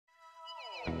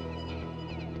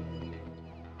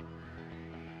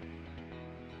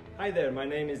Hi there, my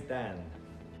name is Dan.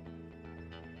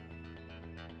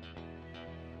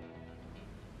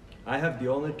 I have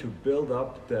the honor to build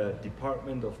up the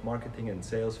Department of Marketing and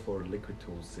Sales for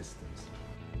LIQUIDTOOL systems.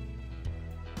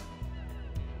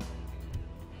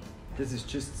 This is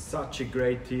just such a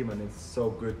great team and it's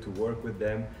so good to work with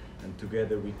them, and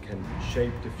together we can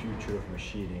shape the future of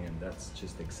machining, and that's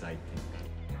just exciting.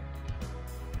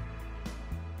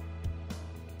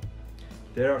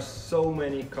 There are so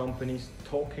many companies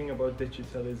talking about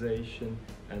digitalization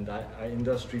and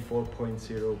Industry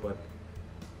 4.0, but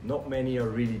not many are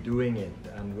really doing it.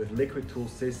 And with LIQUIDTOOL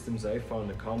Systems, I found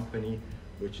a company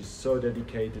which is so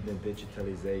dedicated in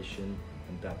digitalization,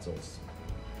 and that's awesome.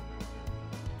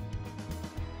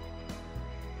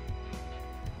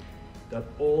 That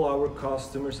all our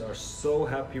customers are so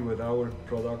happy with our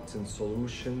products and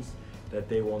solutions that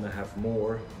they want to have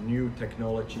more new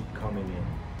technology coming in.